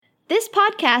This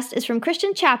podcast is from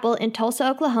Christian Chapel in Tulsa,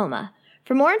 Oklahoma.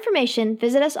 For more information,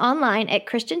 visit us online at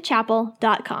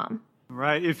christianchapel.com. All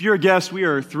right. If you're a guest, we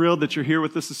are thrilled that you're here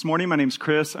with us this morning. My name's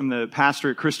Chris. I'm the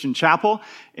pastor at Christian Chapel,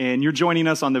 and you're joining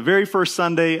us on the very first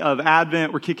Sunday of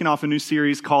Advent. We're kicking off a new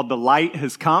series called The Light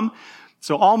Has Come.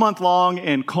 So all month long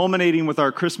and culminating with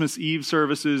our Christmas Eve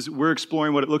services, we're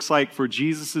exploring what it looks like for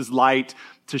Jesus' light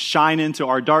to shine into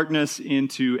our darkness,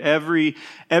 into every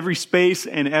space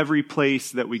and every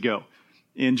place that we go.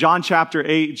 In John chapter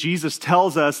 8, Jesus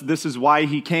tells us this is why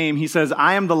he came. He says,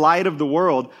 "I am the light of the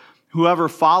world. Whoever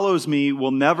follows me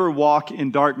will never walk in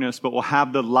darkness, but will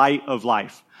have the light of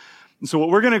life." And so what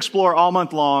we're going to explore all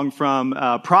month long, from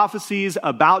prophecies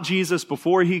about Jesus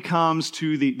before he comes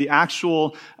to the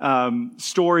actual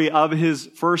story of his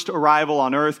first arrival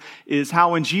on earth, is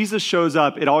how when Jesus shows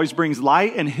up, it always brings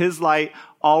light, and his light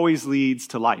always leads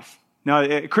to life. Now,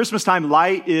 at Christmas time,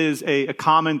 light is a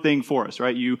common thing for us,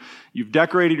 right? You've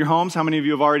decorated your homes. How many of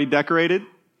you have already decorated?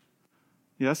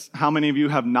 Yes. How many of you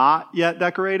have not yet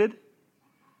decorated?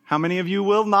 How many of you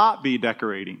will not be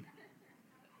decorating?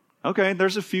 Okay,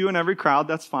 there's a few in every crowd.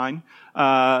 That's fine.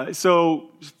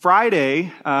 So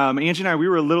Friday, Angie and I, we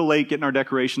were a little late getting our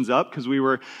decorations up because we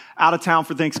were out of town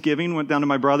for Thanksgiving. Went down to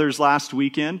my brother's last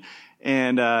weekend.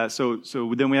 And so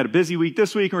then we had a busy week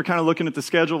this week, and we're kind of looking at the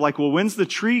schedule like, well, when's the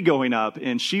tree going up?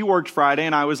 And she worked Friday,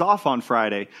 and I was off on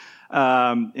Friday.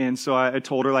 And so I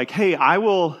told her, like, hey,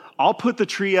 I'll put the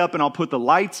tree up and I'll put the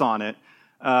lights on it.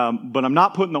 But I'm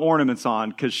not putting the ornaments on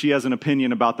because she has an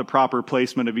opinion about the proper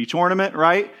placement of each ornament,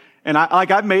 right? And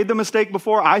I've made the mistake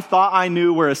before. I thought I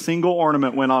knew where a single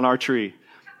ornament went on our tree,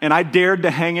 and I dared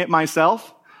to hang it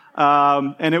myself.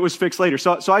 And it was fixed later.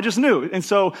 So I just knew. And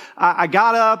so I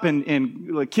got up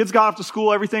and the kids got off to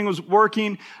school. Everything was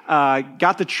working.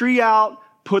 Got the tree out,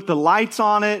 put the lights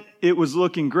on it. It was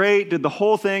looking great. Did the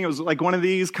whole thing. It was like one of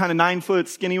these kind of 9-foot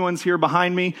skinny ones here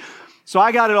behind me. So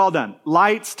I got it all done.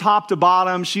 Lights top to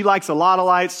bottom. She likes a lot of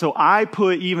lights. So I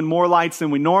put even more lights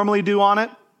than we normally do on it.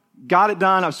 Got it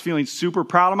done. I was feeling super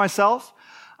proud of myself.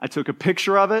 I took a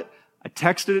picture of it. I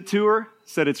texted it to her,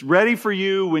 said, "It's ready for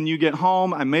you when you get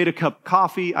home." I made a cup of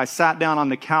coffee. I sat down on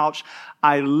the couch.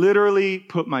 I literally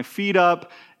put my feet up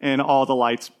and all the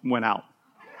lights went out.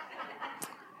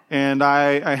 And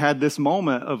I had this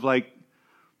moment of like,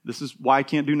 this is why I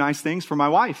can't do nice things for my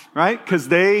wife, right? Because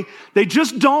they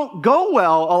just don't go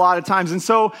well a lot of times. And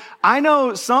so I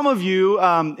know some of you,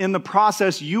 in the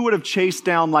process, you would have chased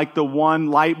down like the one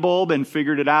light bulb and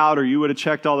figured it out, or you would have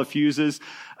checked all the fuses.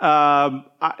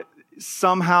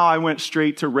 Somehow I went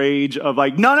straight to rage of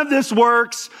like, none of this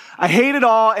works. I hate it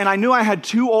all. And I knew I had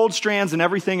 2 old strands and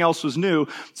everything else was new.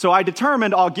 So I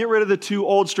determined I'll get rid of the 2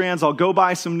 old strands. I'll go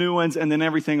buy some new ones and then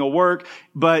everything will work.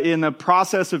 But in the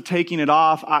process of taking it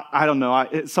off, I don't know.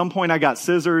 At some point I got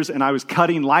scissors and I was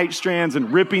cutting light strands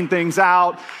and ripping things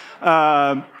out.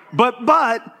 But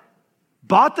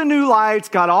bought the new lights,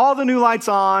 got all the new lights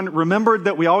on, remembered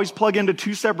that we always plug into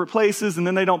 2 separate places and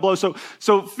then they don't blow. So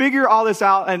figure all this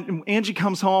out, and Angie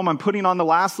comes home. I'm putting on the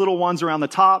last little ones around the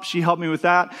top. She helped me with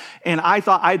that. And I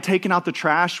thought I had taken out the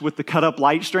trash with the cut up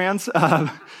light strands,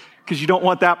 because you don't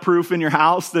want that proof in your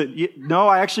house. No,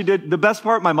 I actually did. The best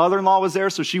part, my mother-in-law was there,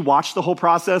 so she watched the whole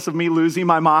process of me losing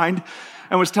my mind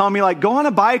and was telling me, like, go on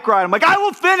a bike ride. I'm like, I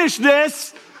will finish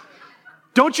this.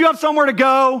 Don't you have somewhere to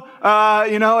go?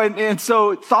 And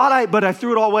so but I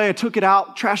threw it all away. I took it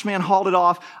out. Trash man hauled it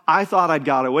off. I thought I'd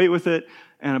got away with it.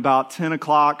 And about 10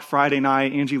 o'clock Friday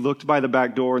night, Angie looked by the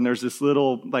back door and there's this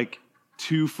little like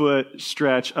 2-foot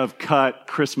stretch of cut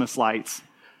Christmas lights.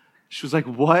 She was like,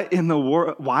 what in the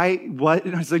world? Why? What?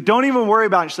 And I was like, don't even worry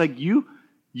about it. She's like, you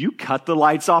cut the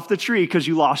lights off the tree because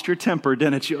you lost your temper,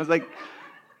 didn't you? I was like,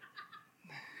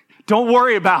 don't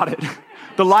worry about it.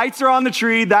 The lights are on the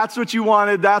tree. That's what you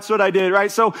wanted. That's what I did, right?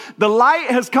 So the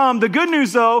light has come. The good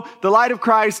news, though, the light of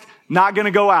Christ, not going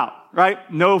to go out, right?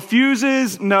 No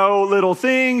fuses, no little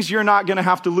things. You're not going to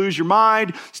have to lose your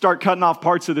mind, start cutting off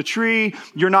parts of the tree.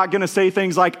 You're not going to say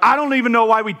things like, I don't even know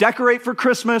why we decorate for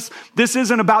Christmas. This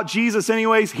isn't about Jesus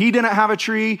anyways. He didn't have a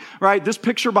tree, right? This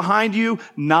picture behind you,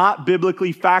 not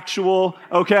biblically factual,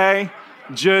 okay?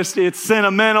 Just, it's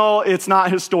sentimental. It's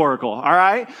not historical. All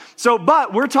right.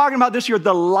 But we're talking about this year.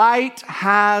 The light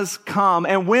has come.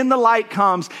 And when the light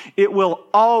comes, it will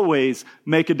always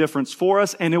make a difference for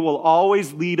us. And it will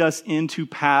always lead us into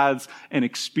paths and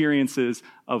experiences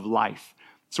of life.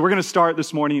 So we're going to start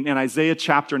this morning in Isaiah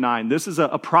chapter 9. This is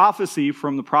a prophecy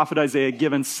from the prophet Isaiah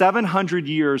given 700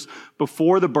 years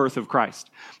before the birth of Christ.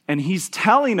 And he's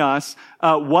telling us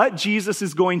what Jesus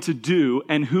is going to do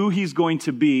and who he's going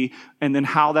to be and then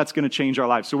how that's going to change our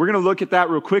lives. So we're going to look at that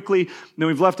real quickly. Then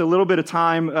we've left a little bit of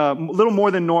time, a little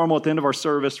more than normal at the end of our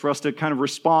service for us to kind of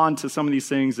respond to some of these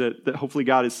things that hopefully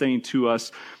God is saying to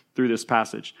us through this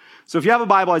passage. So if you have a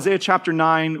Bible, Isaiah chapter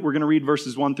 9, we're going to read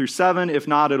verses 1 through 7. If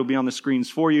not, it'll be on the screens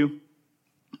for you.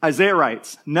 Isaiah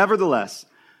writes, "Nevertheless,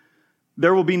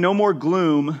 there will be no more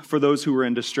gloom for those who are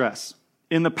in distress.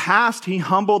 In the past, he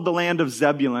humbled the land of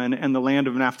Zebulun and the land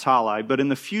of Naphtali, but in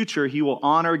the future, he will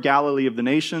honor Galilee of the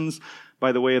nations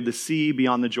by the way of the sea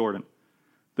beyond the Jordan.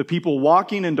 The people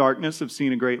walking in darkness have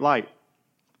seen a great light.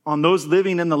 On those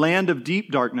living in the land of deep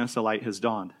darkness, a light has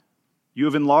dawned. You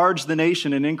have enlarged the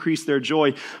nation and increased their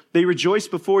joy. They rejoice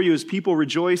before you as people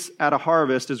rejoice at a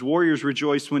harvest, as warriors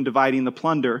rejoice when dividing the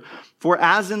plunder. For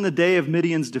as in the day of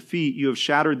Midian's defeat, you have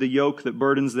shattered the yoke that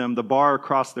burdens them, the bar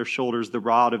across their shoulders, the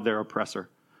rod of their oppressor.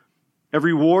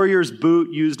 Every warrior's boot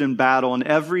used in battle and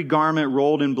every garment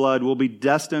rolled in blood will be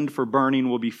destined for burning,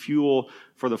 will be fuel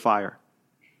for the fire.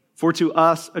 For to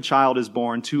us a child is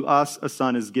born, to us a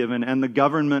son is given, and the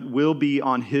government will be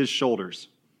on his shoulders.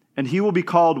 And he will be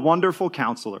called Wonderful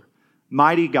Counselor,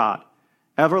 Mighty God,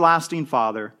 Everlasting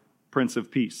Father, Prince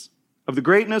of Peace. Of the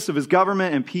greatness of his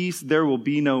government and peace there will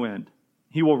be no end.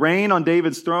 He will reign on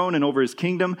David's throne and over his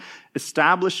kingdom,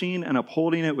 establishing and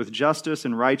upholding it with justice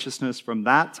and righteousness from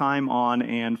that time on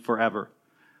and forever.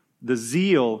 The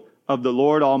zeal of the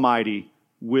Lord Almighty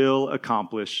will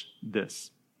accomplish this."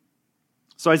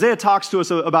 So Isaiah talks to us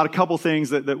about a couple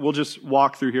things that we'll just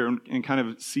walk through here and kind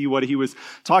of see what he was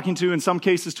talking to, in some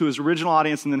cases to his original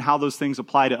audience, and then how those things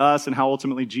apply to us and how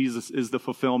ultimately Jesus is the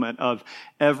fulfillment of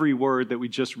every word that we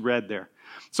just read there.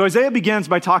 So Isaiah begins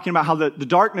by talking about how the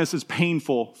darkness is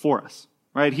painful for us,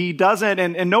 right? He doesn't,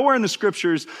 and nowhere in the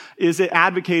scriptures is it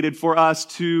advocated for us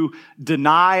to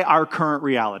deny our current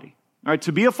reality. All right?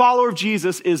 To be a follower of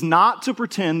Jesus is not to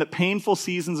pretend that painful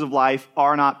seasons of life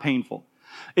are not painful.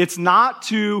 It's not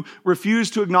to refuse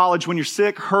to acknowledge when you're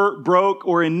sick, hurt, broke,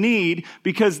 or in need,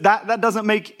 because that doesn't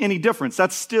make any difference.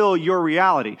 That's still your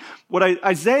reality. What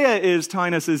Isaiah is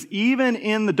telling us is even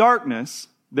in the darkness,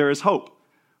 there is hope.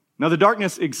 Now, the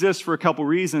darkness exists for a couple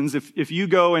reasons. If you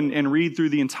go and read through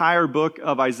the entire book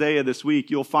of Isaiah this week,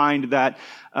 you'll find that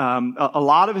a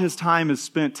lot of his time is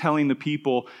spent telling the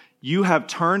people, you have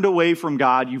turned away from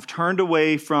God. You've turned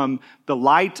away from the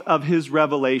light of his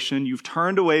revelation. You've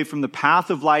turned away from the path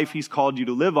of life he's called you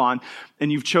to live on,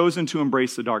 and you've chosen to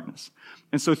embrace the darkness.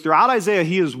 And so throughout Isaiah,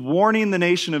 he is warning the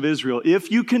nation of Israel,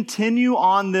 if you continue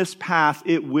on this path,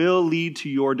 it will lead to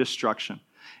your destruction.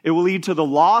 It will lead to the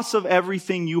loss of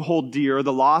everything you hold dear,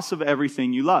 the loss of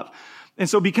everything you love. And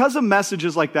so because of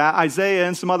messages like that, Isaiah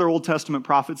and some other Old Testament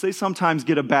prophets, they sometimes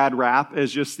get a bad rap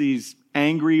as just these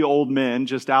angry old men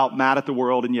just out mad at the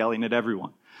world and yelling at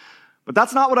everyone. But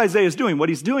that's not what Isaiah is doing. What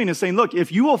he's doing is saying, look,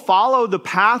 if you will follow the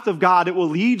path of God, it will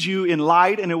lead you in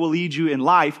light and it will lead you in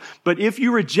life. But if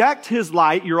you reject his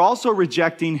light, you're also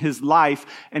rejecting his life,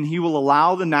 and he will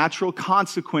allow the natural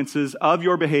consequences of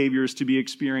your behaviors to be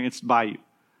experienced by you.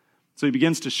 So he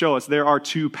begins to show us there are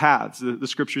two paths. The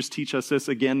scriptures teach us this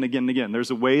again and again and again.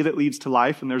 There's a way that leads to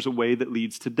life and there's a way that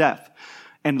leads to death.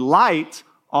 And light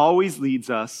always leads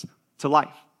us to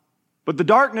life. But the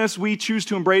darkness, we choose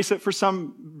to embrace it for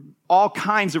all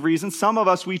kinds of reasons. Some of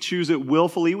us, we choose it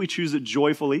willfully. We choose it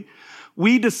joyfully.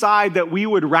 We decide that we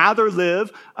would rather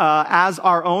live as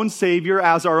our own Savior,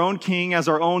 as our own King, as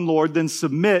our own Lord, than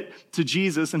submit to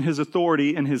Jesus and his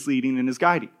authority and his leading and his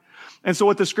guiding. And so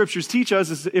what the scriptures teach us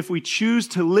is if we choose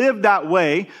to live that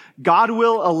way, God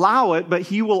will allow it, but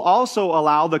he will also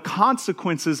allow the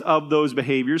consequences of those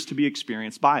behaviors to be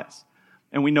experienced by us.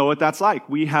 And we know what that's like.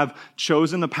 We have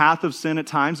chosen the path of sin at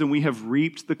times, and we have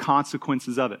reaped the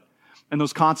consequences of it. And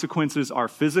those consequences are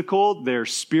physical, they're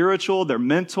spiritual, they're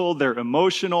mental, they're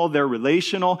emotional, they're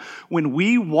relational. When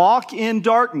we walk in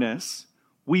darkness,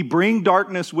 we bring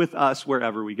darkness with us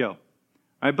wherever we go.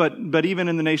 Right? But even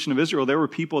in the nation of Israel, there were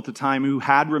people at the time who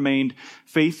had remained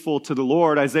faithful to the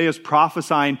Lord. Isaiah's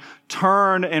prophesying,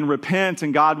 turn and repent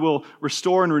and God will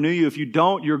restore and renew you. If you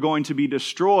don't, you're going to be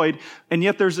destroyed. And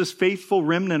yet there's this faithful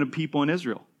remnant of people in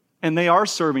Israel. And they are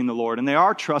serving the Lord and they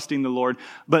are trusting the Lord,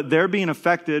 but they're being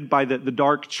affected by the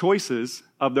dark choices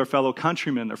of their fellow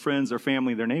countrymen, their friends, their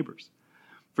family, their neighbors.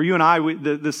 For you and I,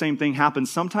 the same thing happens.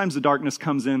 Sometimes the darkness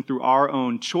comes in through our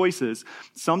own choices.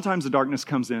 Sometimes the darkness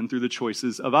comes in through the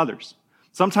choices of others.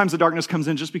 Sometimes the darkness comes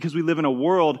in just because we live in a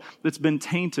world that's been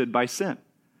tainted by sin.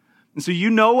 And so you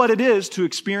know what it is to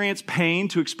experience pain,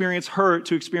 to experience hurt,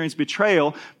 to experience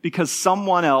betrayal because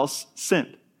someone else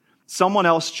sinned. Someone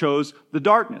else chose the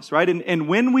darkness, right? And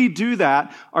when we do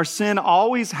that, our sin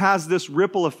always has this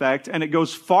ripple effect, and it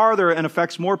goes farther and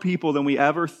affects more people than we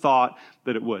ever thought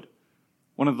that it would.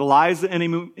 One of the lies the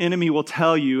enemy will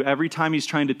tell you every time he's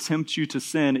trying to tempt you to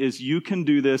sin is you can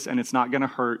do this and it's not going to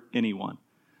hurt anyone.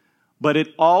 But it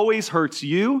always hurts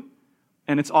you,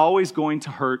 and it's always going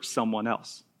to hurt someone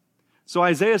else. So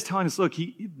Isaiah is telling us, look,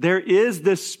 there is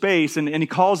this space, and he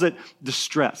calls it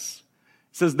distress.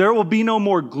 He says, there will be no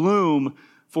more gloom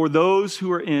for those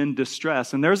who are in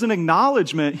distress. And there's an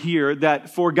acknowledgement here that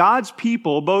for God's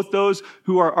people, both those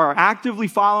who are actively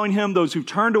following him, those who've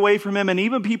turned away from him, and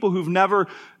even people who've never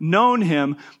known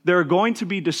him, there are going to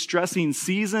be distressing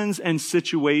seasons and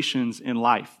situations in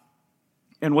life.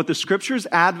 And what the scriptures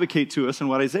advocate to us, and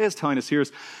what Isaiah is telling us here,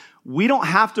 is we don't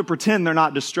have to pretend they're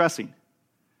not distressing.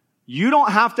 You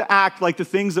don't have to act like the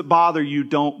things that bother you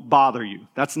don't bother you.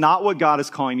 That's not what God is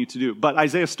calling you to do. But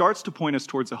Isaiah starts to point us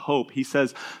towards a hope. He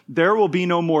says, there will be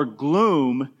no more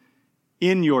gloom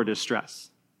in your distress.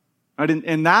 Right?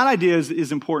 And that idea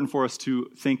is important for us to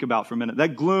think about for a minute.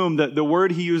 That gloom, the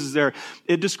word he uses there,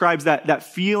 it describes that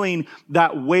feeling,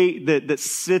 that weight that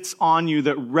sits on you,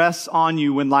 that rests on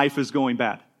you when life is going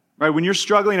bad. Right? When you're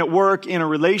struggling at work, in a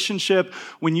relationship,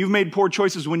 when you've made poor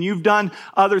choices, when you've done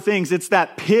other things, it's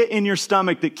that pit in your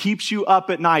stomach that keeps you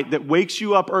up at night, that wakes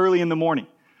you up early in the morning.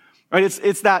 Right?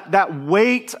 It's that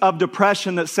weight of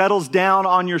depression that settles down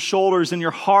on your shoulders and your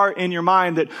heart and your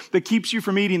mind that keeps you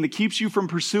from eating, that keeps you from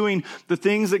pursuing the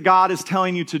things that God is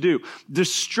telling you to do.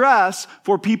 Distress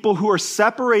for people who are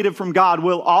separated from God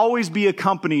will always be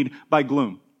accompanied by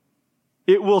gloom.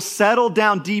 It will settle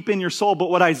down deep in your soul. But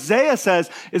what Isaiah says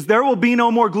is there will be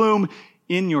no more gloom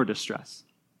in your distress.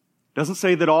 It doesn't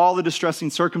say that all the distressing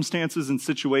circumstances and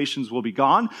situations will be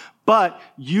gone, but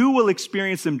you will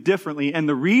experience them differently. And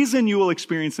the reason you will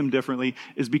experience them differently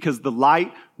is because the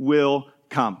light will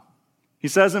come. He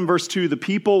says in verse 2, the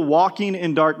people walking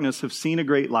in darkness have seen a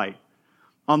great light.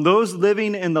 On those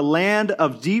living in the land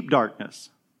of deep darkness,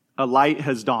 a light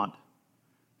has dawned.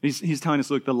 He's telling us,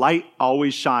 look, the light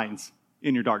always shines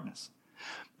in your darkness.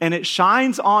 And it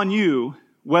shines on you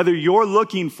whether you're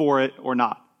looking for it or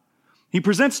not. He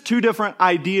presents two different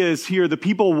ideas here. The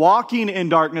people walking in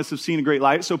darkness have seen a great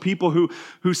light. So people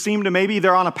who seem to, maybe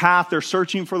they're on a path, they're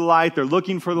searching for the light, they're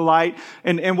looking for the light.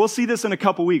 And we'll see this in a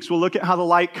couple weeks. We'll look at how the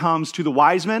light comes to the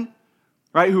wise men,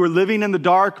 right, who are living in the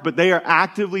dark, but they are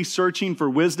actively searching for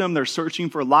wisdom. They're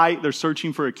searching for light. They're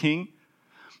searching for a king.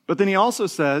 But then he also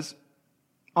says,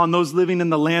 on those living in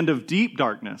the land of deep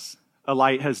darkness, a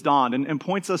light has dawned, and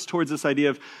points us towards this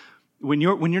idea of when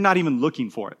you're not even looking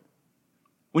for it.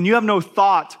 When you have no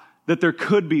thought that there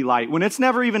could be light, when it's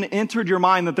never even entered your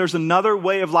mind that there's another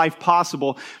way of life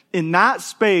possible, in that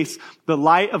space, the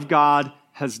light of God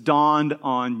has dawned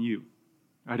on you.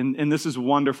 Right? And this is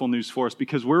wonderful news for us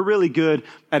because we're really good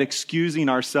at excusing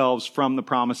ourselves from the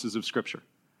promises of Scripture.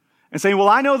 And saying, well,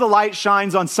 I know the light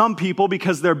shines on some people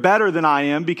because they're better than I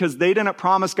am, because they didn't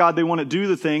promise God they want to do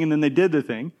the thing, and then they did the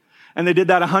thing. And they did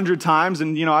that 100 times,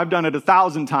 and, I've done it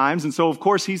 1,000 times, and so, of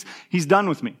course, he's done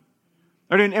with me.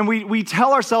 And we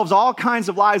tell ourselves all kinds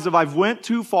of lies of I've went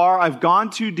too far, I've gone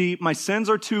too deep, my sins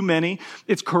are too many,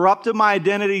 it's corrupted my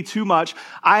identity too much.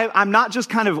 I'm not just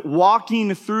kind of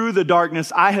walking through the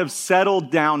darkness, I have settled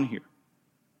down here.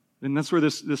 And that's where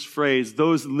this phrase,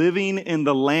 those living in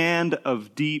the land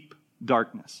of deep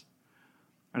darkness.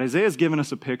 And Isaiah's given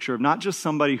us a picture of not just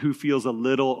somebody who feels a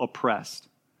little oppressed,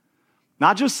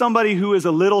 not just somebody who is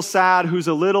a little sad, who's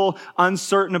a little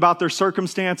uncertain about their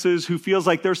circumstances, who feels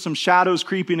like there's some shadows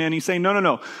creeping in. He's saying,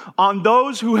 no. On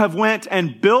those who have went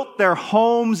and built their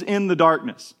homes in the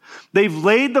darkness. They've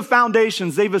laid the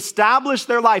foundations. They've established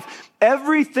their life.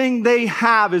 Everything they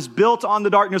have is built on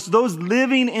the darkness. Those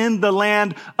living in the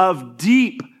land of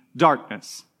deep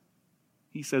darkness.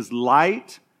 He says,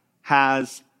 light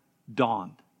has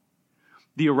dawned.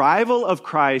 The arrival of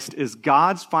Christ is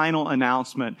God's final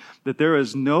announcement that there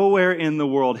is nowhere in the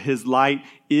world his light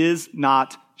is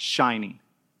not shining.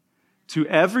 To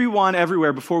everyone,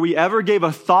 everywhere, before we ever gave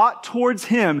a thought towards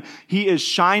him, he is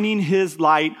shining his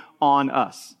light on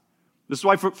us. This is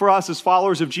why for us as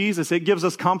followers of Jesus, it gives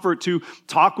us comfort to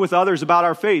talk with others about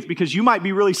our faith, because you might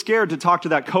be really scared to talk to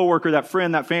that coworker, that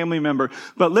friend, that family member.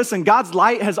 But listen, God's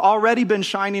light has already been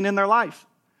shining in their life.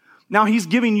 Now he's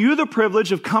giving you the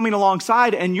privilege of coming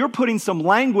alongside, and you're putting some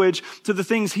language to the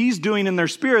things he's doing in their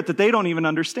spirit that they don't even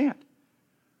understand.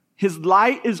 His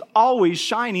light is always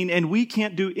shining, and we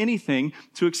can't do anything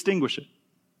to extinguish it.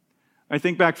 I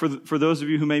think back for those of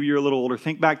you who maybe you're a little older,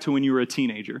 think back to when you were a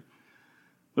teenager.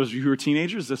 Those of you who are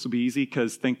teenagers, this will be easy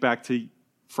because think back to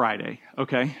Friday,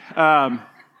 okay?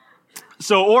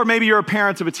 Or maybe you're a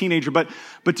parent of a teenager, but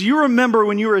do you remember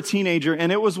when you were a teenager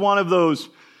and it was one of those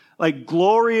like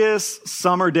glorious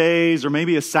summer days or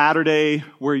maybe a Saturday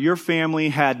where your family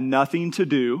had nothing to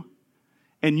do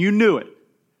and you knew it,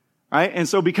 right? And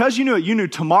so because you knew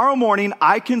tomorrow morning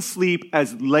I can sleep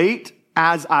as late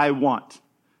as I want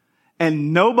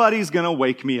and nobody's going to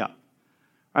wake me up.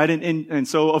 Right? And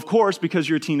so, of course, because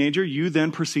you're a teenager, you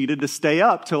then proceeded to stay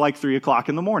up till like 3 o'clock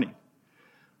in the morning.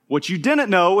 What you didn't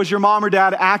know was your mom or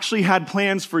dad actually had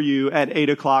plans for you at 8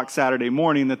 o'clock Saturday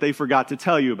morning that they forgot to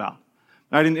tell you about.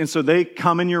 Right? And so they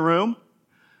come in your room.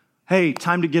 Hey,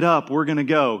 time to get up. We're going to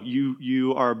go.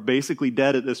 You are basically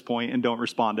dead at this point and don't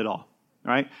respond at all.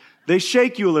 Right? They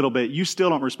shake you a little bit. You still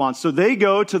don't respond. So they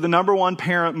go to the number one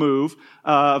parent move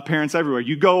of parents everywhere.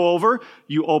 You go over,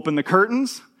 you open the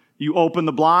curtains, you open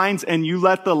the blinds, and you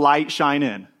let the light shine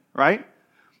in, right?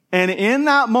 And in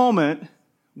that moment,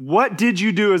 what did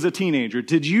you do as a teenager?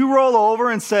 Did you roll over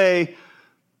and say,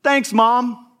 thanks,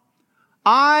 Mom.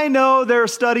 I know there are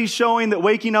studies showing that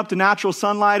waking up to natural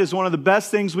sunlight is one of the best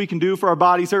things we can do for our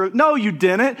bodies. No, you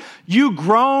didn't. You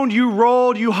groaned, you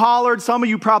rolled, you hollered. Some of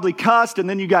you probably cussed, and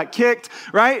then you got kicked,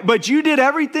 right? But you did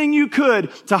everything you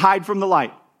could to hide from the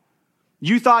light.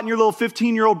 You thought in your little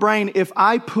 15-year-old brain, if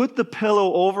I put the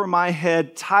pillow over my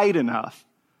head tight enough,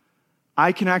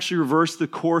 I can actually reverse the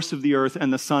course of the earth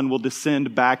and the sun will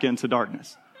descend back into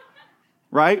darkness.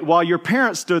 Right? While your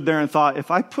parents stood there and thought,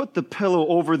 if I put the pillow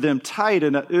over them tight,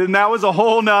 and that was a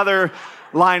whole nother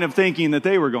line of thinking that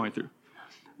they were going through.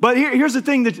 But here's the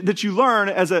thing that you learn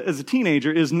as a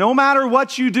teenager is no matter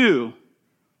what you do,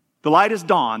 the light has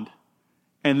dawned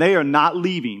and they are not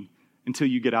leaving until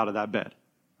you get out of that bed.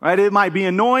 Right? It might be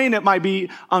annoying. It might be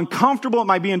uncomfortable. It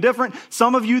might be indifferent.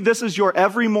 Some of you, this is your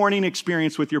every morning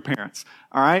experience with your parents.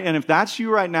 All right? And if that's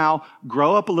you right now,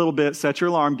 grow up a little bit, set your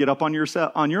alarm, get up on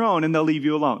your own, and they'll leave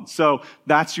you alone. So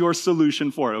that's your solution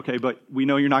for it, okay? But we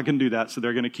know you're not going to do that, so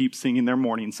they're going to keep singing their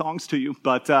morning songs to you.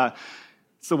 But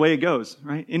it's the way it goes,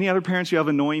 right? Any other parents, you have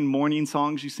annoying morning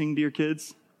songs you sing to your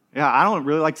kids? Yeah, I don't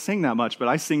really like to sing that much, but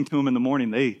I sing to them in the morning.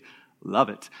 They love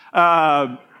it.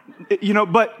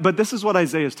 But this is what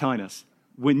Isaiah is telling us.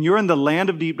 When you're in the land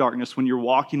of deep darkness, when you're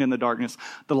walking in the darkness,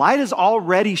 the light is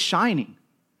already shining.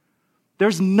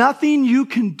 There's nothing you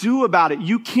can do about it.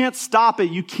 You can't stop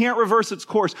it. You can't reverse its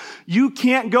course. You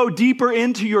can't go deeper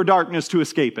into your darkness to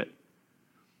escape it.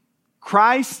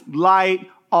 Christ's light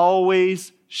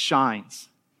always shines.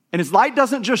 And his light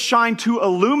doesn't just shine to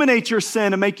illuminate your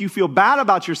sin and make you feel bad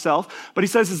about yourself, but he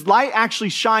says his light actually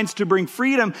shines to bring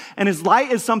freedom, and his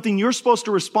light is something you're supposed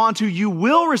to respond to. You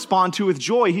will respond to with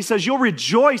joy. He says you'll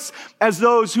rejoice as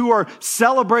those who are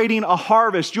celebrating a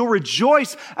harvest. You'll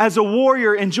rejoice as a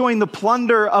warrior enjoying the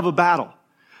plunder of a battle.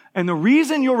 And the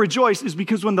reason you'll rejoice is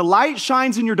because when the light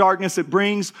shines in your darkness, it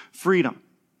brings freedom.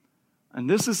 And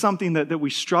this is something that we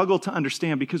struggle to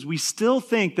understand because we still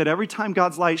think that every time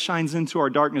God's light shines into our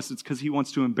darkness, it's because he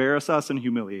wants to embarrass us and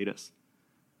humiliate us.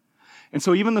 And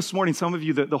so even this morning, some of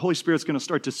you, the Holy Spirit's going to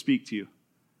start to speak to you.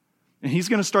 And he's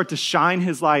going to start to shine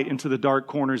his light into the dark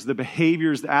corners, the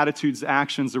behaviors, the attitudes, the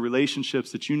actions, the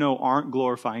relationships that you know aren't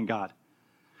glorifying God.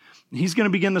 He's going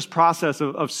to begin this process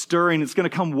of stirring. It's going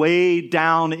to come way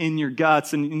down in your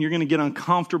guts, and you're going to get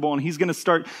uncomfortable, and he's going to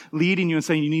start leading you and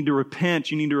saying, you need to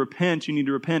repent, you need to repent, you need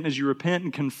to repent. As you repent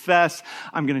and confess,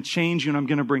 I'm going to change you, and I'm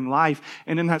going to bring life.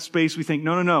 And in that space, we think,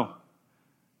 no.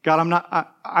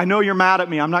 God, I know you're mad at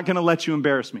me. I'm not going to let you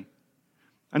embarrass me.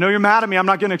 I know you're mad at me. I'm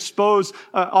not going to expose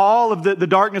all of the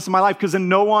darkness in my life because then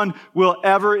no one will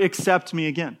ever accept me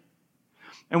again.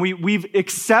 And we've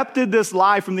accepted this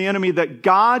lie from the enemy that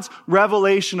God's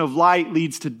revelation of light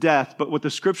leads to death. But what the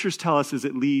scriptures tell us is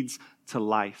it leads to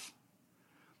life.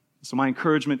 So my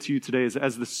encouragement to you today is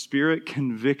as the Spirit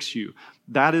convicts you,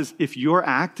 that is, if you're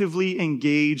actively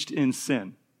engaged in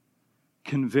sin,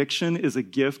 conviction is a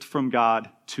gift from God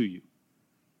to you.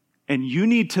 And you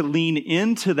need to lean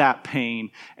into that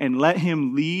pain and let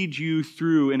him lead you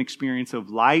through an experience of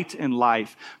light and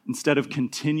life instead of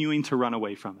continuing to run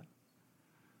away from it.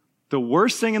 The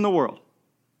worst thing in the world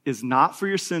is not for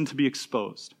your sin to be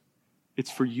exposed.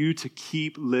 It's for you to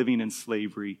keep living in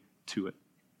slavery to it.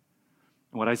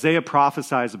 And what Isaiah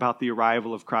prophesies about the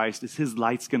arrival of Christ is his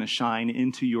light's going to shine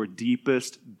into your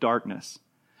deepest darkness.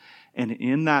 And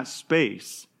in that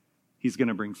space, he's going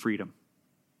to bring freedom.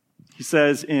 He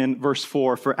says in verse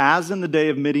 4, "For as in the day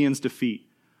of Midian's defeat,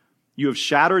 you have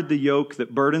shattered the yoke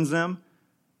that burdens them,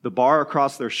 the bar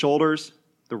across their shoulders,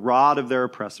 the rod of their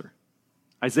oppressor."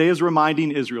 Isaiah is reminding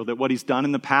Israel that what he's done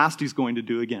in the past, he's going to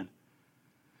do again.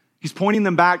 He's pointing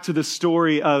them back to the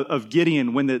story of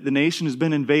Gideon when the nation has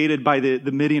been invaded by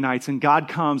the Midianites, and God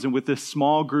comes and with this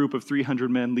small group of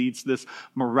 300 men leads this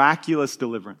miraculous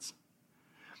deliverance.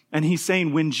 And he's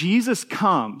saying when Jesus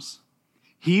comes,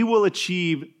 he will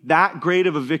achieve that great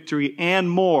of a victory and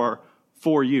more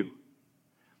for you.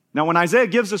 Now, when Isaiah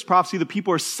gives this prophecy, the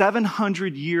people are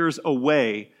 700 years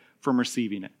away from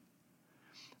receiving it.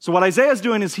 So what Isaiah is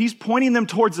doing is he's pointing them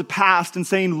towards the past and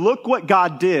saying, look what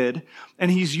God did.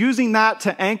 And he's using that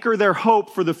to anchor their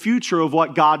hope for the future of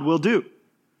what God will do.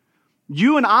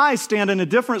 You and I stand in a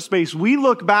different space. We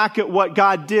look back at what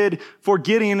God did for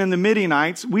Gideon and the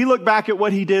Midianites. We look back at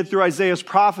what he did through Isaiah's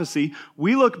prophecy.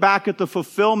 We look back at the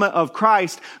fulfillment of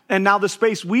Christ. And now the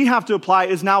space we have to apply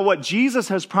is now what Jesus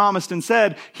has promised and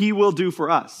said he will do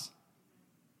for us.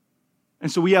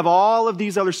 And so we have all of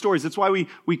these other stories. That's why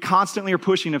we constantly are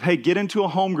pushing of, hey, get into a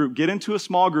home group, get into a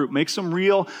small group, make some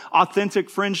real, authentic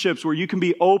friendships where you can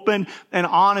be open and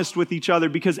honest with each other.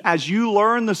 Because as you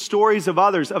learn the stories of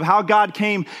others, of how God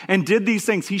came and did these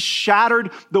things, he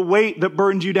shattered the weight that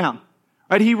burdened you down.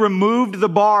 Right? He removed the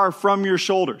bar from your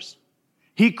shoulders.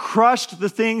 He crushed the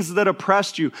things that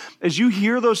oppressed you. As you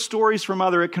hear those stories from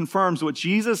others, it confirms what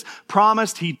Jesus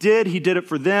promised he did. He did it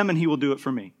for them, and he will do it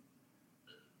for me.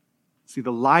 See, the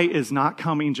light is not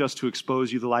coming just to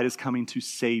expose you. The light is coming to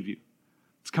save you.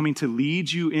 It's coming to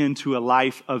lead you into a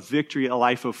life of victory, a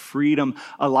life of freedom,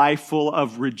 a life full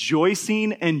of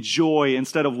rejoicing and joy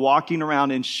instead of walking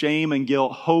around in shame and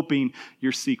guilt, hoping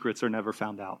your secrets are never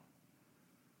found out.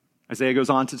 Isaiah goes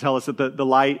on to tell us that the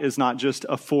light is not just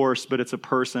a force, but it's a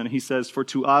person. He says, for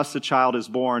to us a child is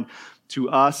born, to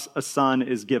us a son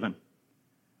is given.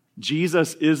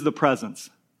 Jesus is the presence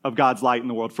of God's light in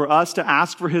the world. For us to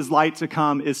ask for his light to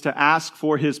come is to ask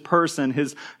for his person,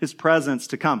 his presence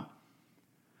to come.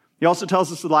 He also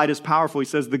tells us the light is powerful. He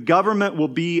says the government will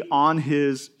be on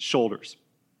his shoulders.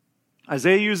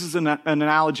 Isaiah uses an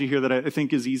analogy here that I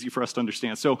think is easy for us to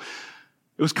understand. So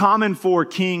it was common for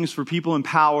kings, for people in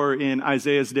power in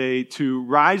Isaiah's day to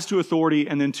rise to authority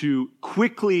and then to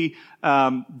quickly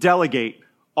delegate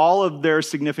all of their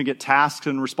significant tasks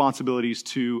and responsibilities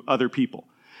to other people.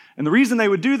 And the reason they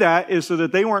would do that is so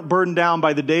that they weren't burdened down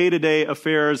by the day-to-day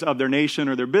affairs of their nation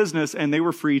or their business, and they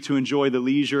were free to enjoy the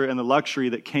leisure and the luxury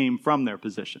that came from their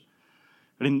position.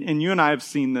 And you and I have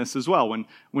seen this as well.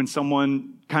 When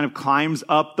someone kind of climbs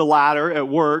up the ladder at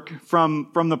work,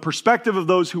 from the perspective of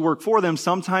those who work for them,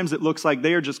 sometimes it looks like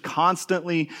they are just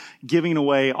constantly giving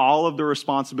away all of the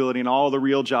responsibility and all the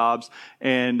real jobs,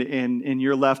 and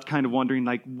you're left kind of wondering,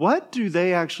 like, what do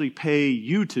they actually pay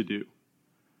you to do?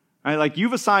 Right? Like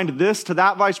you've assigned this to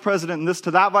that vice president, and this to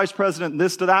that vice president, and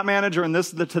this to that manager, and this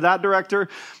to that director.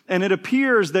 And it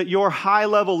appears that your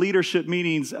high-level leadership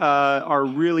meetings are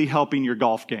really helping your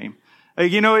golf game.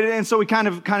 And so we kind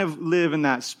of live in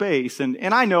that space. And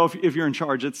I know if you're in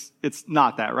charge, it's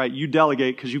not that, right? You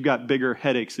delegate because you've got bigger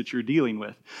headaches that you're dealing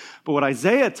with. But what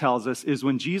Isaiah tells us is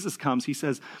when Jesus comes, he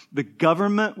says, the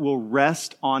government will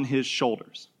rest on his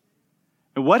shoulders.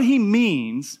 And what he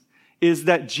means is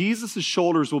that Jesus'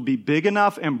 shoulders will be big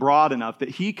enough and broad enough that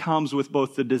he comes with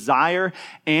both the desire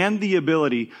and the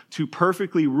ability to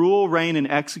perfectly rule, reign, and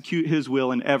execute his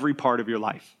will in every part of your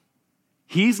life.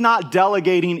 He's not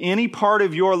delegating any part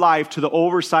of your life to the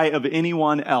oversight of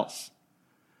anyone else,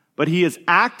 but he is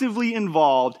actively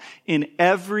involved in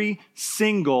every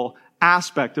single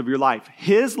aspect of your life.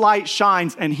 His light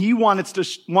shines and he wants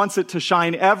it to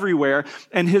shine everywhere,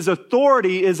 and his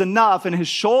authority is enough and his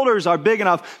shoulders are big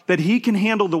enough that he can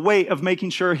handle the weight of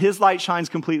making sure his light shines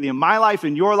completely in my life,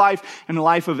 in your life, and the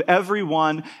life of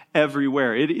everyone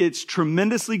everywhere. It's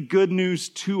tremendously good news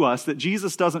to us that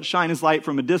Jesus doesn't shine his light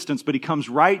from a distance, but he comes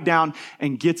right down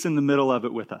and gets in the middle of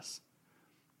it with us.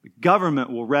 The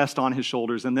government will rest on his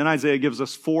shoulders. And then Isaiah gives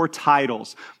us 4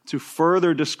 titles to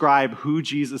further describe who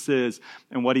Jesus is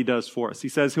and what he does for us. He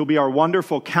says he'll be our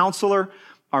wonderful counselor,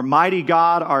 our mighty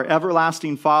God, our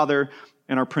everlasting Father,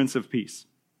 and our Prince of Peace.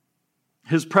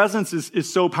 His presence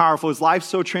is so powerful. His life's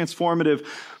so transformative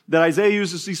that Isaiah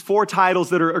uses these 4 titles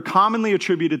that are commonly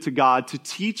attributed to God to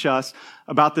teach us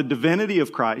about the divinity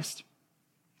of Christ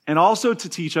and also to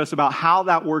teach us about how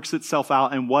that works itself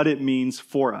out and what it means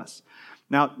for us.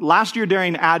 Now, last year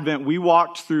during Advent, we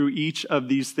walked through each of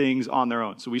these things on their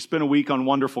own. So we spent a week on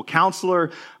Wonderful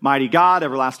Counselor, Mighty God,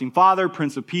 Everlasting Father,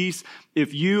 Prince of Peace.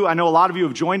 I know a lot of you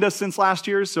have joined us since last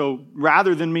year, so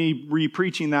rather than me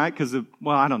re-preaching that, because,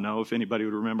 I don't know if anybody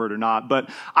would remember it or not, but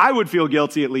I would feel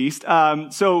guilty at least.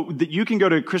 So that you can go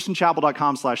to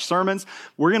christianchapel.com/sermons.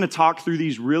 We're going to talk through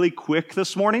these really quick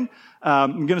this morning.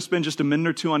 I'm going to spend just a minute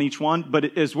or two on each one,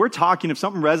 but as we're talking, if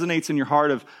something resonates in your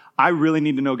heart of, I really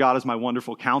need to know God as my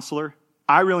wonderful counselor.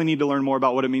 I really need to learn more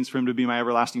about what it means for him to be my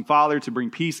everlasting Father, to bring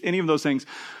peace, any of those things.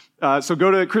 So go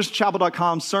to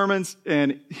christianchapel.com sermons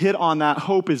and hit on that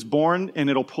Hope is Born, and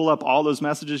it'll pull up all those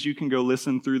messages. You can go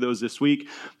listen through those this week,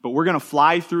 but we're going to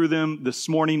fly through them this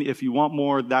morning. If you want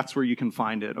more, that's where you can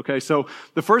find it. Okay. So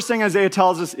the first thing Isaiah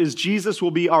tells us is Jesus will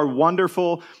be our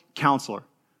wonderful counselor.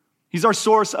 He's our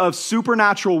source of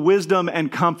supernatural wisdom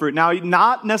and comfort. Now,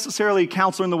 not necessarily a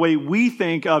counselor in the way we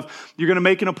think of you're going to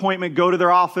make an appointment, go to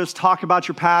their office, talk about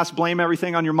your past, blame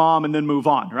everything on your mom, and then move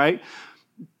on, right?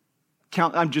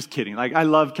 I'm just kidding. Like, I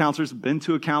love counselors. I've been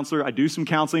to a counselor. I do some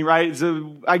counseling, right?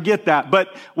 So I get that.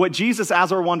 But what Jesus,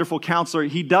 as our wonderful counselor,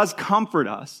 he does comfort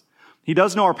us. He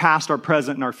does know our past, our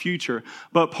present, and our future.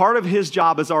 But part of his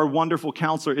job as our wonderful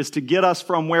counselor is to get us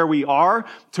from where we are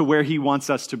to where he wants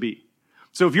us to be.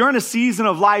 So if you're in a season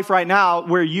of life right now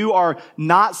where you are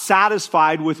not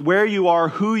satisfied with where you are,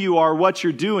 who you are, what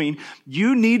you're doing,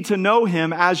 you need to know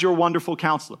him as your wonderful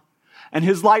counselor. And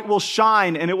his light will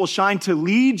shine, and it will shine to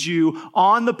lead you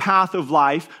on the path of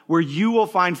life where you will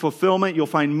find fulfillment, you'll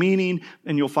find meaning,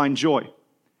 and you'll find joy.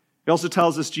 He also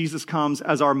tells us Jesus comes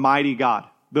as our mighty God.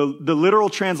 The literal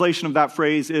translation of that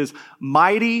phrase is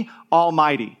mighty,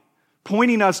 almighty,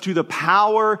 pointing us to the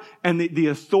power and the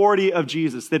authority of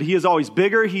Jesus, that he is always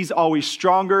bigger, he's always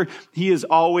stronger, he is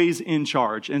always in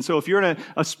charge. And so if you're in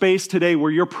a space today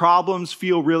where your problems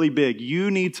feel really big,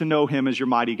 you need to know him as your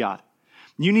mighty God.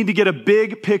 You need to get a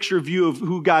big picture view of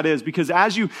who God is, because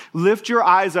as you lift your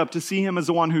eyes up to see him as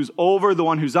the one who's over, the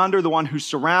one who's under, the one who's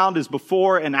surround, is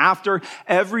before and after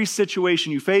every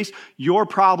situation you face, your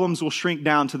problems will shrink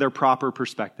down to their proper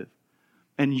perspective.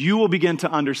 And you will begin to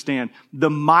understand the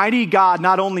mighty God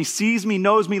not only sees me,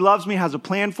 knows me, loves me, has a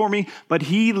plan for me, but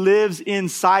he lives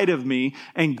inside of me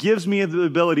and gives me the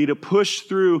ability to push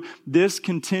through this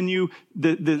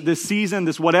this season,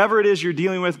 this whatever it is you're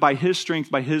dealing with by his strength,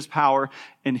 by his power,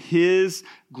 and his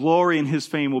glory and his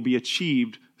fame will be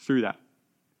achieved through that.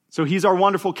 So he's our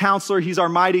wonderful counselor. He's our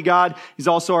mighty God. He's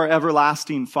also our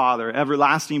everlasting Father.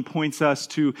 Everlasting points us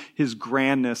to his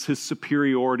grandness, his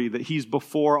superiority, that he's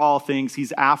before all things.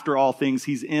 He's after all things.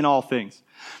 He's in all things.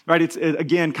 Right? It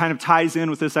again kind of ties in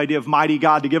with this idea of mighty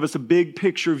God to give us a big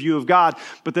picture view of God.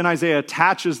 But then Isaiah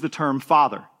attaches the term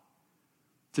Father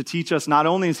to teach us not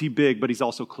only is he big, but he's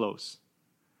also close.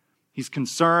 He's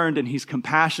concerned and he's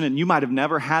compassionate. And you might have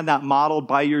never had that modeled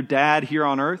by your dad here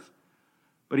on earth.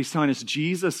 But he's telling us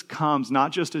Jesus comes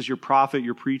not just as your prophet,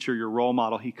 your preacher, your role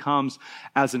model. He comes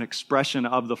as an expression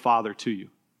of the Father to you.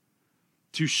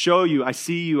 To show you, I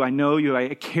see you, I know you,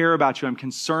 I care about you, I'm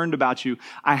concerned about you.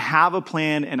 I have a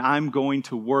plan and I'm going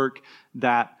to work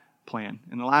that plan.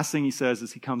 And the last thing he says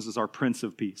is he comes as our Prince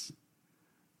of Peace.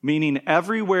 Meaning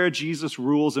everywhere Jesus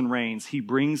rules and reigns, he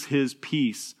brings his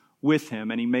peace with him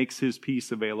and he makes his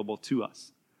peace available to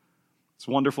us. It's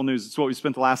wonderful news. It's what we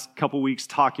spent the last couple weeks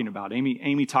talking about.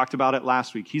 Amy talked about it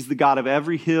last week. He's the God of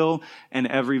every hill and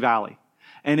every valley.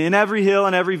 And in every hill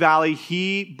and every valley,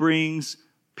 he brings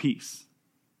peace.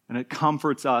 And it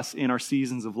comforts us in our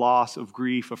seasons of loss, of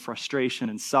grief, of frustration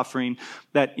and suffering,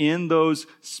 that in those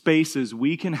spaces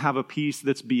we can have a peace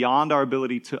that's beyond our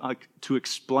ability to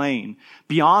explain,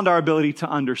 beyond our ability to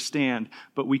understand,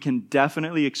 but we can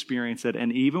definitely experience it.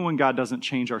 And even when God doesn't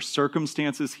change our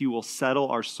circumstances, he will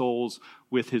settle our souls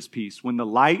with his peace. When the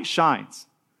light shines,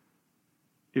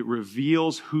 it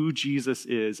reveals who Jesus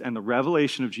is, and the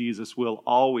revelation of Jesus will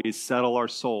always settle our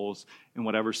souls in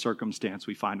whatever circumstance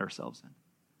we find ourselves in.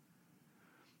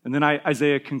 And then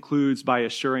Isaiah concludes by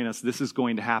assuring us this is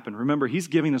going to happen. Remember, he's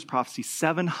giving this prophecy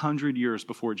 700 years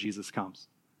before Jesus comes.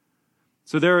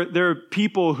 So there are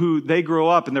people who they grow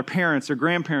up and their parents, their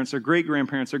grandparents, their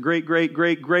great-grandparents, their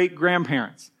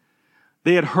great-great-great-great-grandparents.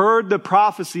 They had heard the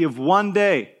prophecy of one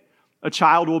day a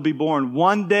child will be born.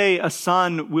 One day a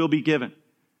son will be given.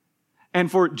 And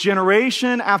for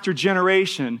generation after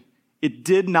generation, it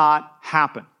did not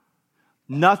happen.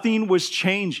 Nothing was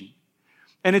changing.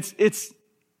 And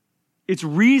it's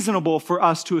reasonable for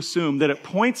us to assume that at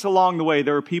points along the way,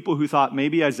 there were people who thought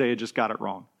maybe Isaiah just got it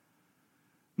wrong.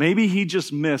 Maybe he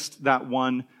just missed that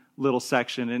one little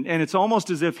section. And it's almost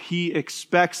as if he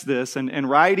expects this. And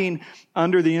writing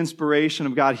under the inspiration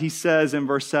of God, he says in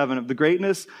verse 7, of the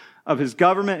greatness of his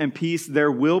government and peace,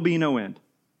 there will be no end.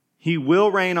 He will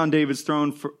reign on David's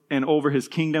throne and over his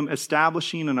kingdom,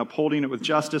 establishing and upholding it with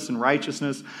justice and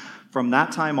righteousness from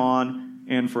that time on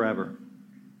and forever.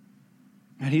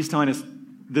 And he's telling us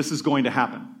this is going to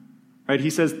happen, right? He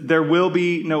says there will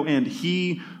be no end.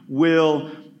 He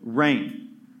will reign.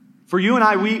 For you and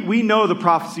I, we know the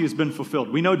prophecy has been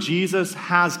fulfilled. We know Jesus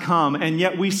has come, and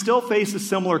yet we still face a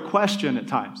similar question at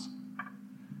times.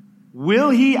 will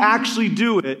he actually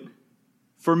do it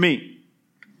for me?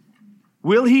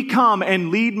 Will he come and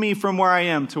lead me from where I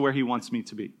am to where he wants me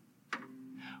to be?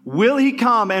 Will he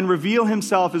come and reveal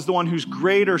himself as the one who's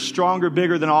greater, stronger,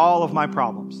 bigger than all of my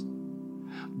problems?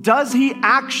 Does he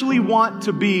actually want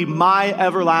to be my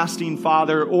everlasting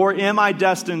Father, or am I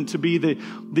destined to be the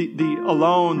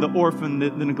alone, the orphan, the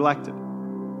neglected?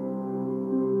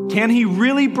 Can he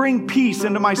really bring peace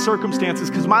into my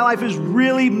circumstances? Because my life is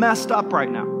really messed up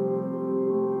right now.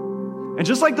 And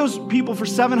just like those people for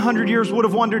 700 years would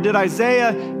have wondered, did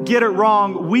Isaiah get it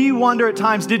wrong? We wonder at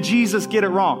times, did Jesus get it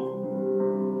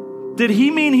wrong? Did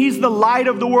he mean he's the light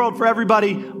of the world for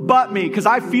everybody but me? Because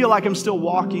I feel like I'm still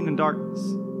walking in darkness.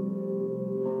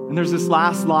 And there's this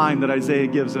last line that Isaiah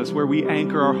gives us where we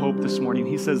anchor our hope this morning.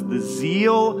 He says, the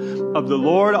zeal of the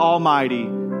Lord Almighty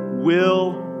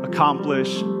will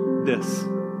accomplish this.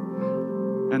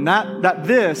 And that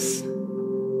this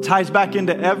ties back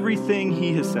into everything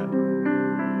he has said.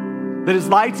 That his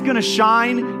light's going to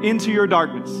shine into your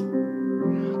darkness.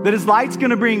 That his light's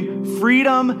going to bring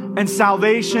freedom and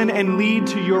salvation and lead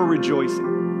to your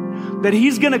rejoicing. That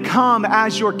he's going to come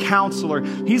as your counselor.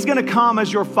 He's going to come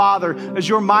as your Father, as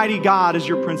your mighty God, as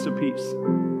your Prince of Peace.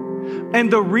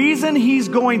 And the reason he's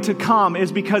going to come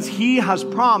is because he has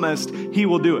promised he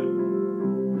will do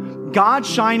it. God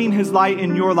shining his light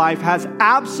in your life has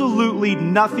absolutely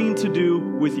nothing to do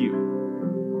with you.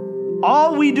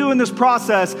 All we do in this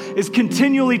process is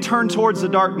continually turn towards the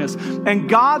darkness. And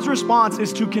God's response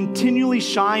is to continually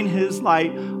shine his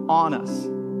light on us.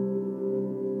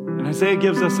 And Isaiah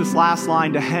gives us this last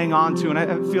line to hang on to. And I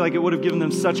feel like it would have given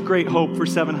them such great hope for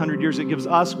 700 years. It gives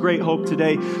us great hope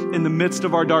today in the midst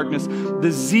of our darkness.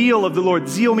 The zeal of the Lord.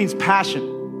 Zeal means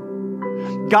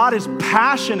passion. God is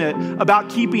passionate about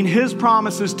keeping his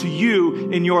promises to you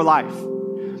in your life.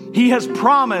 He has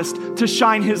promised to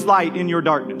shine his light in your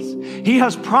darkness. He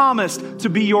has promised to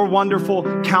be your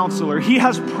wonderful counselor. He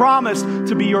has promised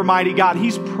to be your mighty God.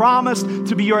 He's promised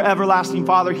to be your everlasting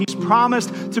Father. He's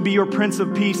promised to be your Prince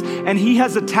of Peace. And he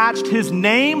has attached his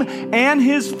name and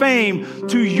his fame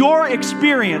to your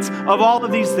experience of all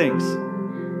of these things.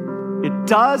 It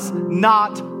does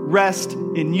not rest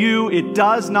in you. It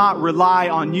does not rely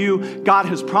on you. God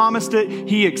has promised it.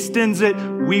 He extends it.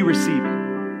 We receive it.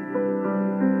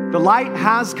 The light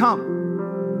has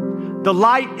come. The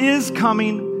light is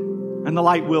coming, and the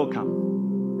light will come.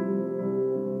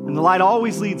 And the light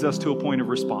always leads us to a point of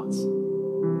response.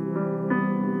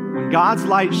 When God's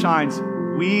light shines,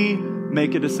 we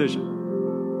make a decision.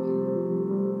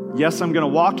 Yes, I'm going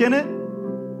to walk in it.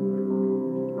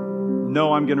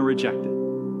 No, I'm going to reject it.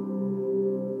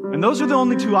 And those are the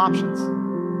only two options.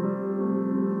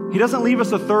 He doesn't leave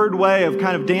us a third way of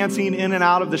kind of dancing in and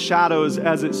out of the shadows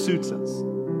as it suits us.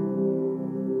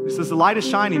 He says the light is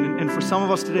shining, and for some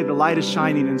of us today, the light is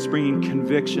shining and it's bringing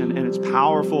conviction, and it's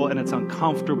powerful and it's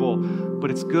uncomfortable, but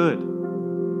it's good.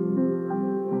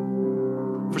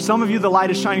 For some of you, the light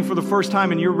is shining for the first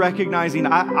time and you're recognizing,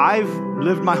 I've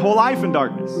lived my whole life in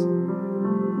darkness.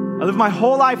 I lived my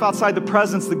whole life outside the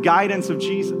presence, the guidance of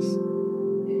Jesus.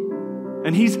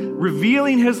 And he's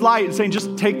revealing his light and saying,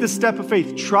 just take this step of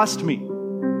faith. Trust me.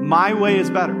 My way is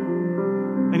better.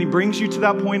 And he brings you to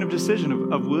that point of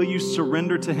decision of will you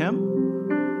surrender to him,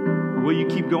 or will you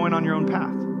keep going on your own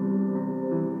path?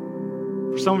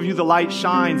 For some of you, the light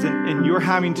shines and you're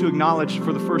having to acknowledge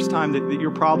for the first time that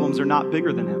your problems are not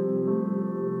bigger than him.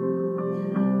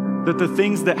 That the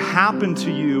things that happen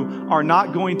to you are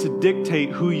not going to dictate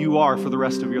who you are for the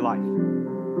rest of your life.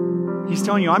 He's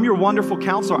telling you, I'm your wonderful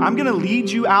counselor. I'm going to lead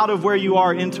you out of where you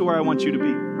are into where I want you to be.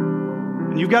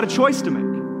 And you've got a choice to make.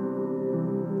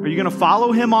 Are you going to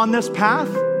follow him on this path?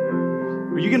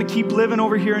 Or are you going to keep living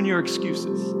over here in your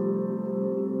excuses?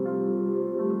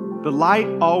 The light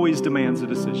always demands a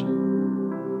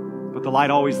decision, but the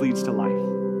light always leads to life.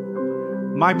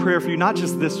 My prayer for you, not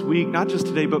just this week, not just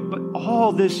today, but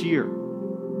all this year,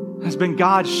 has been,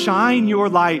 God, shine your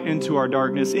light into our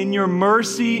darkness. In your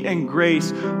mercy and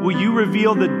grace, will you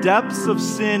reveal the depths of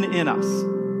sin in us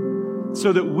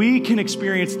so that we can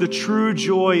experience the true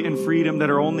joy and freedom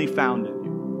that are only found in you.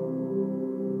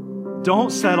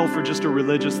 Don't settle for just a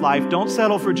religious life. Don't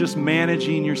settle for just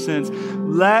managing your sins.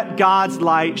 Let God's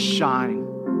light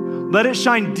shine. Let it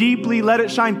shine deeply. Let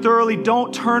it shine thoroughly.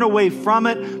 Don't turn away from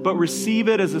it, but receive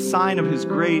it as a sign of his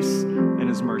grace and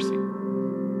his mercy.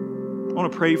 I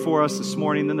want to pray for us this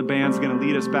morning. Then the band's going to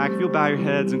lead us back. If you'll bow your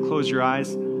heads and close your eyes.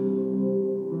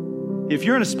 If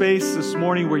you're in a space this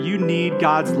morning where you need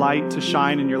God's light to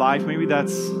shine in your life, maybe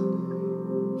that's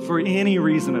for any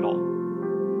reason at all.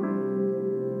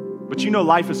 But you know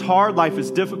life is hard, life is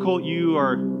difficult, you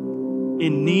are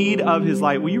in need of his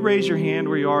light, will you raise your hand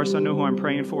where you are so I know who I'm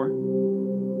praying for?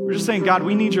 We're just saying, God,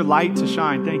 we need your light to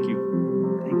shine. Thank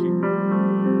you. Thank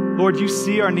you. Lord, you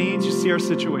see our needs, you see our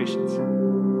situations.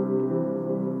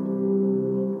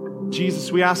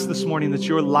 Jesus, we ask this morning that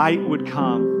your light would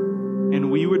come and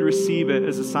we would receive it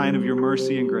as a sign of your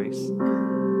mercy and grace.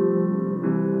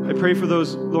 I pray for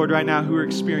those, Lord, right now who are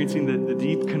experiencing the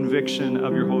deep conviction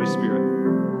of your Holy Spirit.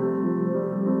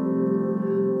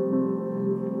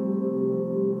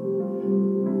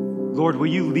 Lord, will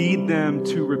you lead them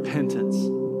to repentance?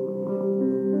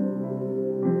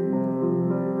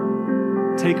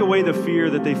 Take away the fear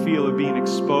that they feel of being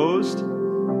exposed.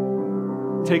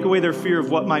 Take away their fear of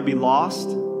what might be lost.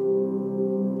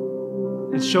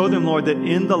 And show them, Lord, that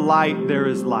in the light there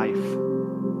is life.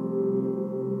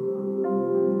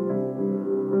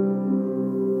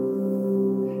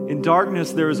 In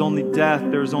darkness there is only death,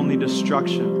 there is only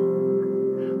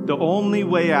destruction. The only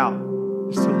way out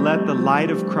is to let the light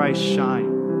of Christ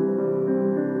shine.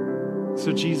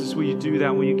 So Jesus, will you do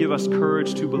that? Will you give us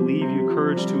courage to believe you,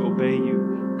 courage to obey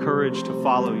you, courage to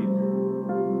follow you?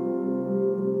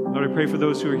 Lord, I pray for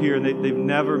those who are here and they've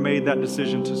never made that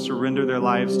decision to surrender their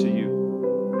lives to you.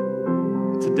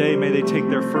 Today, may they take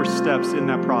their first steps in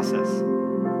that process.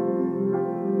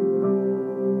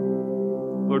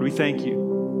 Lord, we thank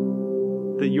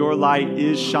you that your light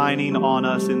is shining on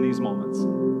us in these moments,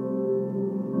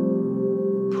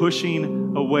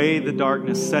 pushing away the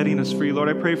darkness, setting us free. Lord,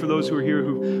 I pray for those who are here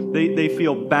who they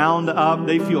feel bound up,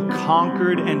 they feel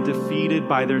conquered and defeated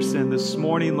by their sin. This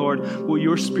morning, Lord, will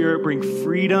your Spirit bring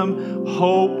freedom,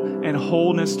 hope, and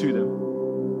wholeness to them?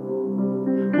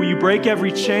 Will you break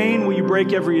every chain? Will you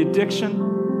break every addiction?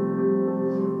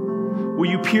 Will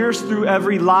you pierce through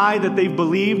every lie that they've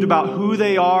believed about who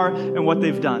they are and what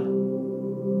they've done?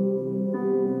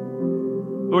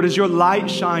 Lord, as your light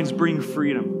shines, bring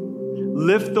freedom.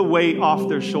 Lift the weight off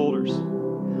their shoulders.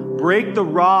 Break the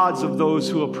rods of those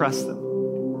who oppress them.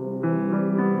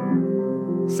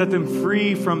 Set them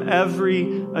free from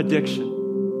every addiction.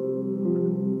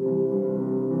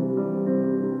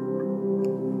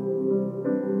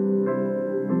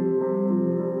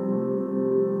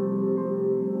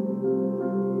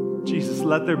 Jesus,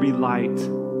 let there be light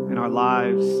in our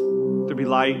lives. Let there be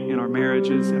light in our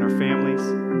marriages, in our families.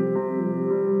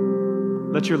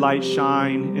 Let your light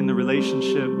shine in the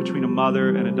relationship between a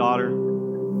mother and a daughter,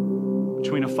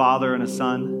 between a father and a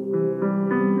son.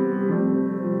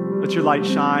 Let your light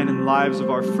shine in the lives of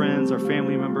our friends, our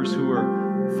family members who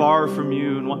are far from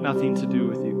you and want nothing to do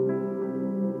with you.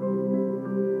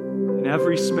 In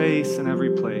every space and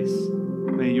every place,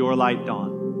 may your light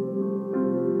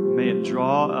dawn. May it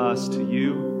draw us to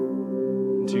you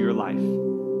and to your life.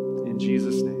 In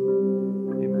Jesus' name.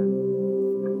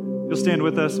 You'll stand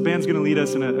with us. The band's going to lead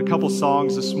us in a couple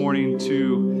songs this morning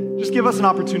to just give us an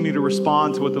opportunity to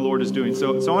respond to what the Lord is doing. So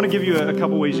I want to give you a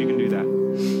couple ways you can do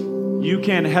that. You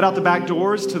can head out the back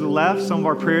doors to the left. Some of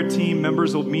our prayer team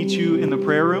members will meet you in the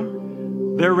prayer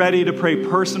room. They're ready to pray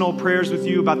personal prayers with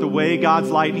you about the way God's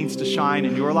light needs to shine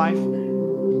in your life.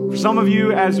 For some of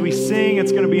you, as we sing,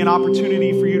 it's going to be an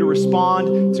opportunity for you to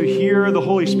respond, to hear the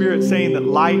Holy Spirit saying that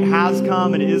light has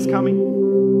come and is coming.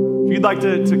 If you'd like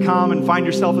to come and find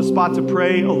yourself a spot to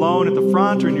pray alone at the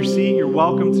front or in your seat, you're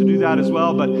welcome to do that as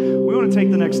well. But we want to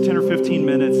take the next 10 or 15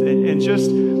 minutes and just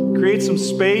create some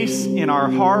space in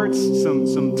our hearts,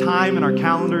 some time in our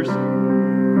calendars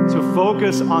to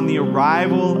focus on the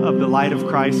arrival of the light of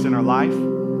Christ in our life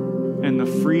and the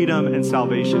freedom and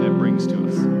salvation it brings to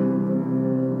us.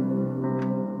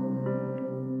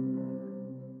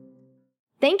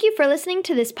 Thank you for listening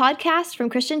to this podcast from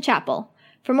Christian Chapel.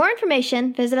 For more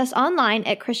information, visit us online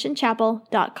at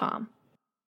christianchapel.com.